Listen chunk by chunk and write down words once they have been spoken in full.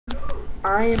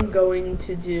I am going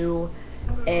to do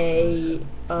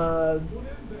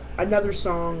another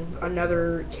song,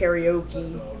 another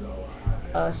karaoke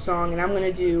song, and I'm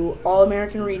gonna do All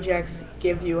American Rejects,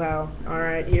 Give You Hell.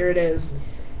 Alright, here it is.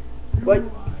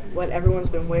 What everyone's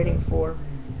been waiting for.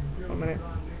 1 minute.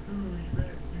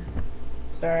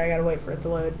 Sorry, I gotta wait for it to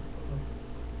load.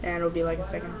 And it'll be like a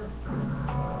second.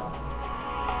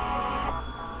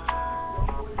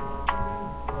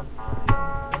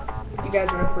 You guys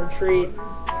are in for a treat.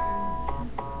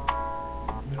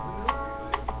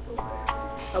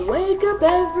 I wake up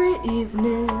every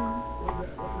evening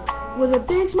with a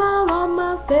big smile on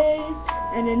my face,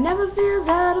 and it never feels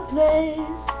out of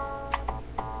place.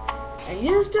 I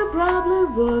used to probably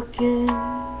working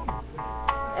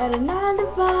at a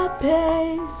 9-to-5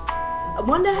 pace. I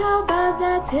wonder how bad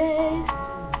that tastes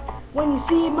when you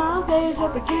see my face.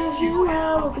 Hope it gives you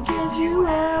hell, hope it gives you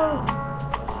hell.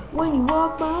 When you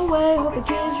walk my way, hope it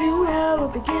gives you hell,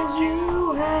 hope it gives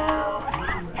you hell.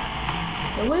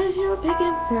 And where's your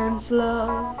picket fence,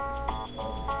 love?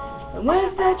 And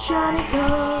where's that shiny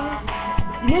car?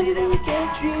 You never really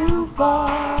get you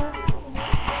far.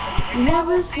 You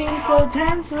never seem so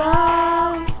tense,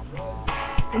 love.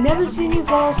 I never seen you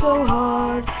fall so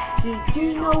hard. Did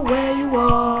you know where you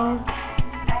are?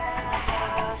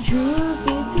 Truth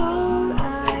be told,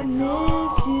 I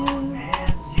miss you.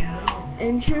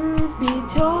 And truth be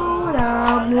told,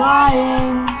 I'm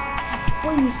lying.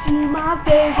 When you see my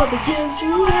face, hope it gives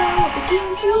you hell, hope it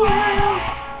gives you hell.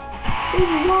 When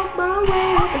you walk my way,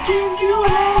 hope it gives you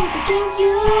hell, hope it gives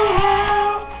you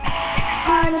hell.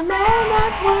 Find a man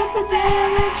that's worth the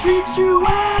damn and treats you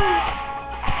well.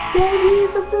 Then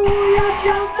he's a fool, you're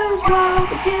just as well.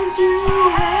 Hope it gives you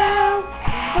hell,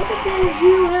 hope it gives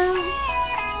you hell.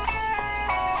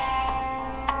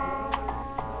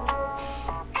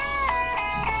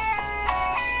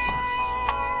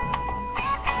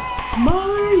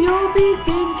 Tomorrow you'll be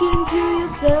thinking to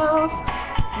yourself,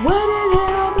 where did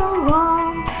it all go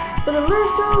wrong? But the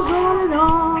list goes on and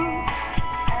on.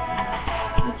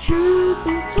 The truth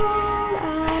be told,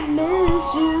 I miss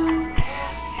you.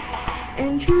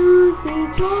 And truth be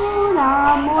told,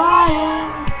 I'm lying.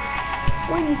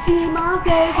 When you see my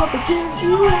face, hope it gives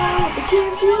you hell, hope it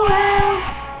gives you hell.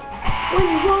 When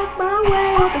you walk my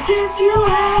way, hope it gives you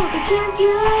hell, hope it gives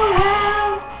you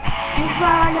hell. You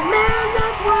find a man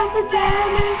that's worth the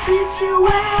damn and treats you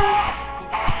well.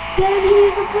 Then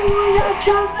he's a fool, you're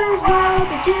just as well. Hope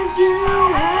it gives you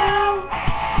hell.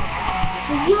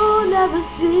 So you'll never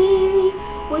see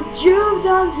what you've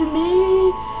done to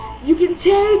me. You can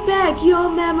take back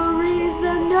your memories,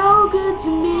 they're no good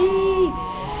to me.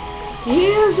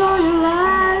 Here's all your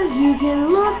lies, you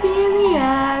can look me in the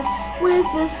eyes with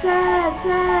the sad,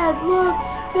 sad look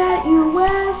that you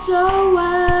wear so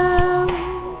well.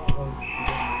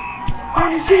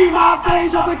 When you see my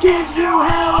face, hope it gives you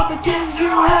hell, hope it gives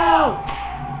you hell.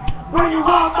 When you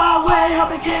walk my way,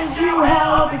 hope it gives you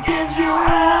hell, hope it gives you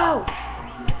hell.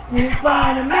 You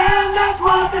find a man that's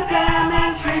worth the damn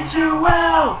and treats you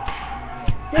well.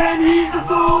 Then he's a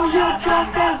fool, you're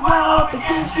just as well. Hope it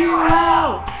gives you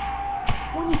hell.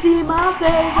 When you see my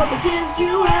face, hope it gives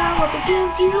you hell, hope it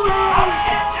gives you hell.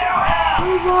 When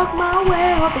you walk my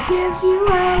way, hope it gives you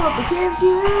hell, hope it gives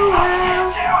you hell.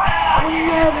 When you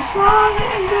hear the song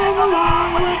and sing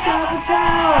along without the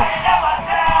tell,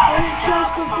 it's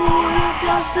just a fool, you're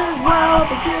just as well.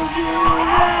 Hope it gives you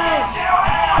hell.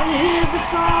 When you hear the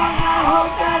song, I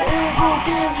hope that it will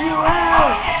give you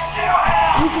hell.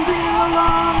 You can sing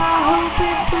along, I hope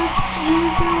it fits you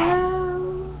well.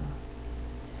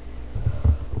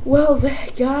 Well,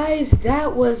 guys,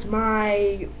 that was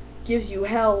my Gives You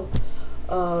Hell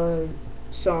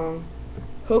song.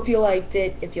 Hope you liked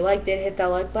it. If you liked it, hit that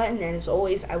like button, and as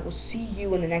always, I will see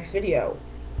you in the next video.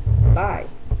 Bye.